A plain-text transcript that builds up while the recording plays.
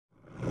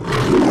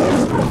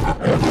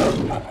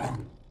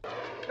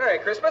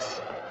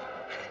Christmas.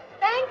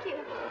 Thank you.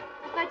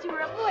 I thought you were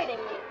avoiding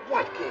me.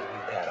 What gave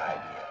you that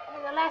idea?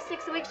 In the last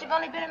 6 weeks, you've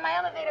only been in my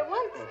elevator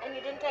once, and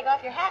you didn't take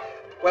off your hat.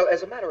 Well,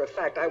 as a matter of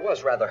fact, I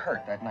was rather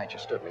hurt that night you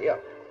stood me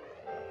up.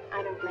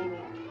 I don't blame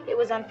you. It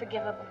was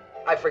unforgivable.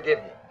 I forgive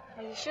you.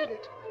 Well, you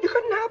shouldn't. You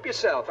couldn't help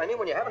yourself. I mean,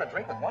 when you're having a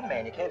drink with one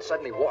man, you can't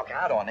suddenly walk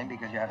out on him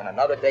because you're having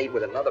another date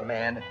with another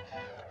man.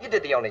 You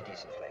did the only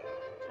decent thing.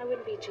 I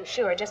wouldn't be too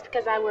sure. Just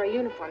because I wear a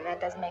uniform,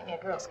 that doesn't make me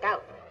a Girl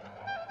Scout.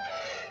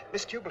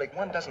 Miss Kubelik,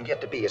 one doesn't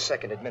get to be a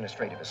second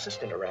administrative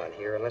assistant around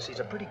here unless he's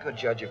a pretty good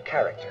judge of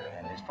character.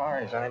 And as far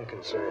as I'm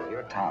concerned,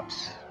 you're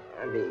tops.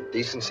 I mean,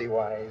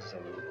 decency-wise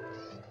and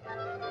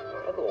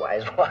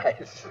otherwise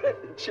wise.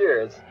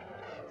 Cheers.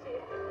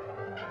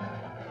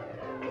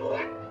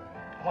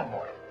 One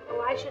more.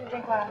 Oh, I shouldn't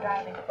drink while I'm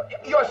driving.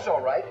 You're so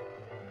right.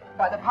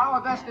 By the power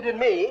vested in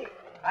me,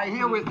 I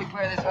herewith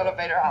declare this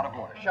elevator out of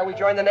order. Shall we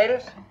join the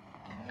natives?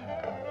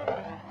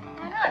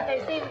 Why not?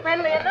 They seem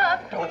friendly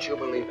enough. Don't you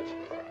believe it?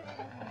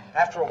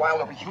 After a while,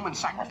 there'll be human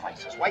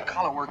sacrifices.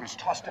 White-collar workers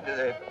tossed into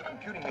the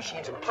computing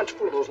machines and punched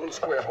through those little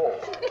square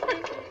holes.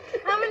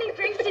 How many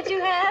drinks did you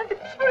have? 3.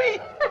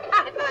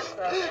 I thought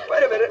so.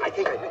 Wait a minute. I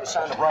think I hear the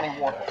sound of running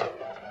water.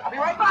 I'll be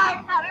right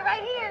back. I'll be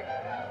right here.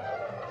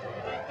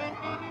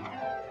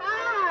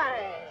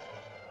 Hi.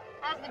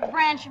 That's the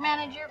branch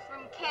manager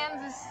from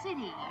Kansas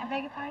City. I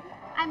beg your pardon?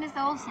 I'm Miss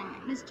Olson,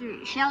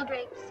 Mr.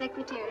 Sheldrake's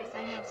secretary.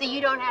 So you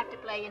don't have to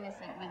play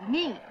innocent with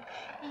me.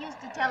 He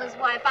used to tell his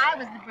wife I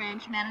was the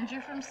branch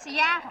manager from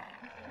Seattle.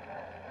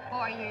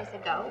 4 years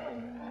ago,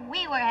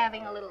 we were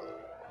having a little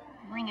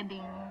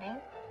ring-a-ding-ding.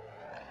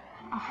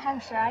 Oh, I'm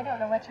sure I don't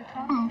know what you're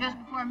talking Just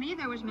before me,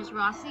 there was Miss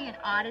Rossi in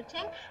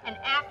auditing, and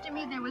after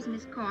me, there was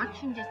Miss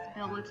Koch in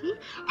disability,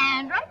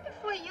 and right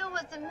before you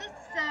was a Miss,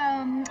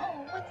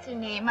 what's her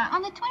name?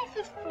 On the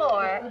 25th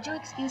floor. Would you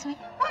excuse me?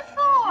 What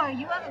for?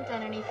 You haven't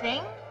done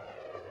anything.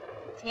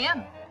 It's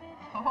him.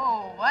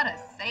 Oh, what a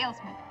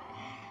salesman.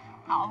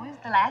 Always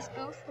the last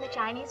booth in the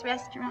Chinese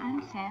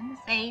restaurant and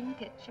the same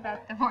pitch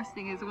about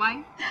divorcing his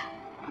wife.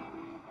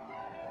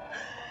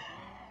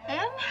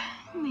 And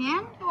in the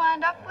end, you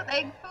wind up with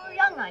egg foo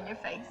young on your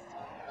face.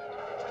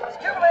 Miss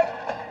Kubelik!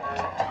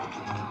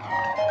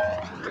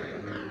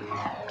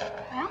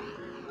 Well,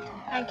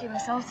 Thank you,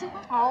 Miss Olson.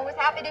 always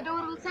happy to do a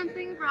little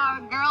something for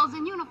our girls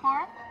in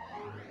uniform.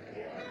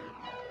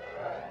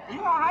 Are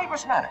you all right?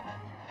 What's the matter?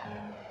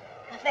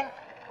 Nothing.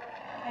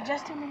 There are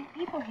just too many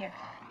people here.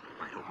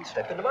 Why don't we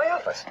step into my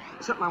office?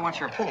 There's something I want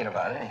your opinion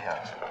about, anyhow.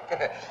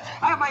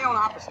 I have my own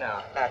office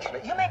now,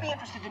 naturally. You may be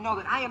interested to know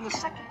that I am the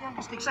second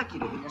youngest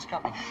executive in this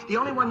company. The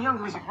only one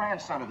younger is a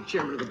grandson of the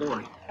chairman of the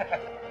board.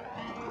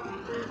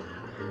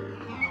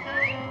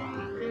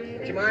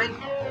 Would you mind?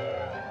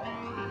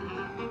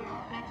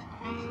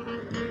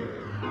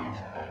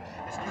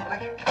 Miss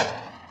Kubelik,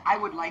 I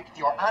would like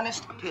your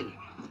honest opinion.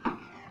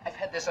 I've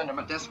had this under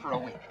my desk for a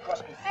week. It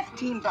cost me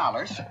 $15.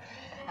 I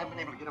haven't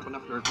been able to get up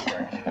enough nerve to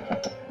wear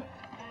it.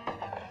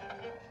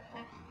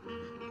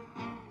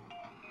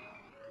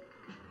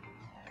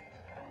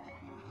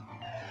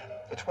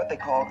 It's what they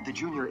call the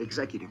junior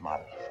executive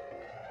model.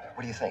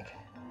 What do you think?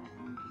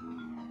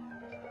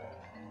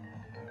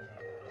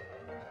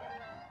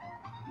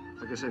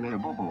 Like I say, maybe a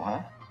boo-boo,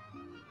 huh?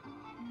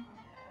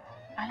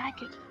 I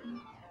like it.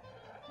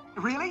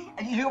 Really?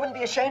 You wouldn't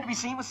be ashamed to be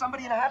seen with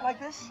somebody in a hat like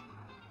this?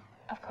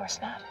 Of course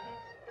not.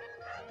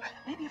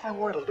 Maybe if I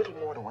wore it a little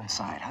more to one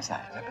side. How's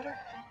that? Is that better?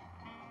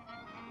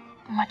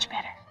 Much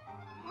better.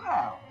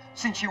 Well,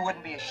 since you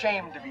wouldn't be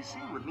ashamed to be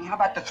seen with me, how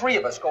about the 3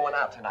 of us going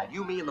out tonight?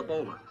 You, me, and the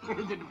bowler.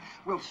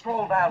 We'll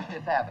stroll down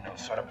Fifth Avenue,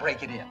 sort of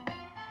break it in.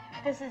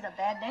 This is a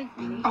bad day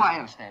for me. Oh, I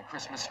understand.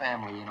 Christmas,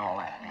 family, and all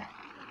that.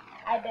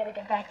 I'd better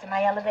get back to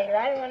my elevator.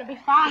 I don't want to be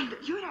fined.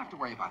 You don't have to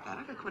worry about that.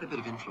 I've got quite a bit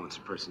of influence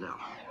and personnel.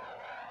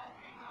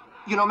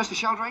 You know Mr.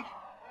 Sheldrake?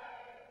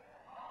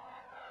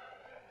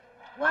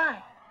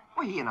 Why?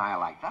 Well, he and I are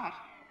like that.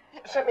 He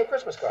sent me a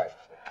Christmas card.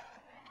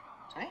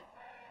 See?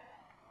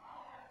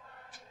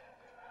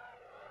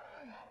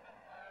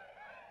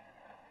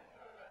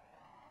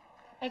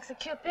 Makes a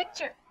cute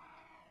picture.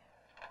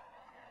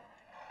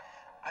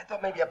 I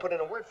thought maybe I'd put in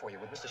a word for you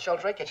with Mr.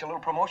 Sheldrake, get you a little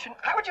promotion.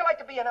 How would you like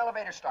to be an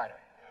elevator starter?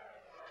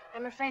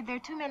 I'm afraid there are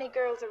too many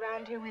girls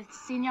around here with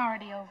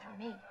seniority over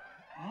me.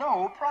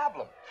 No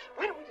problem.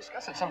 Why don't we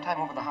discuss it sometime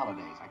over the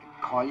holidays? I can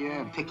call you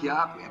and pick you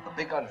up. We have a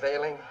big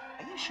unveiling.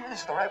 Are you sure this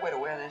is the right way to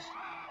wear this?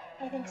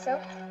 I think so.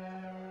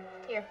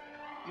 Here.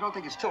 You don't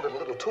think it's tilted a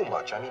little too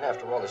much? I mean,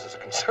 after all, this is a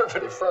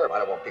conservative firm. I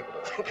don't want people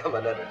to think I'm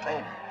an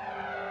entertainer.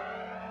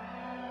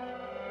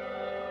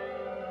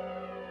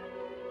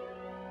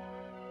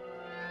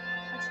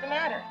 What's the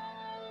matter?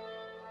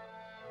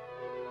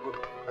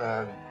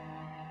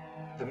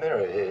 The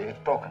mirror, it's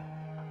broken.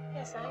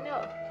 Yes, I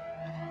know.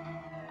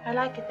 I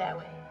like it that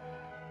way.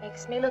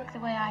 Makes me look the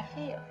way I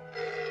feel.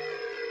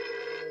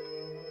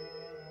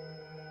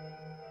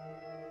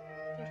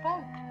 Your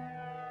phone.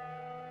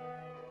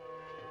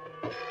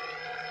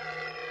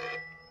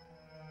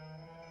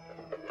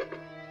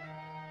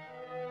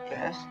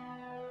 Yes?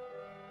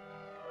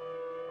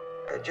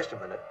 Just a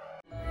minute.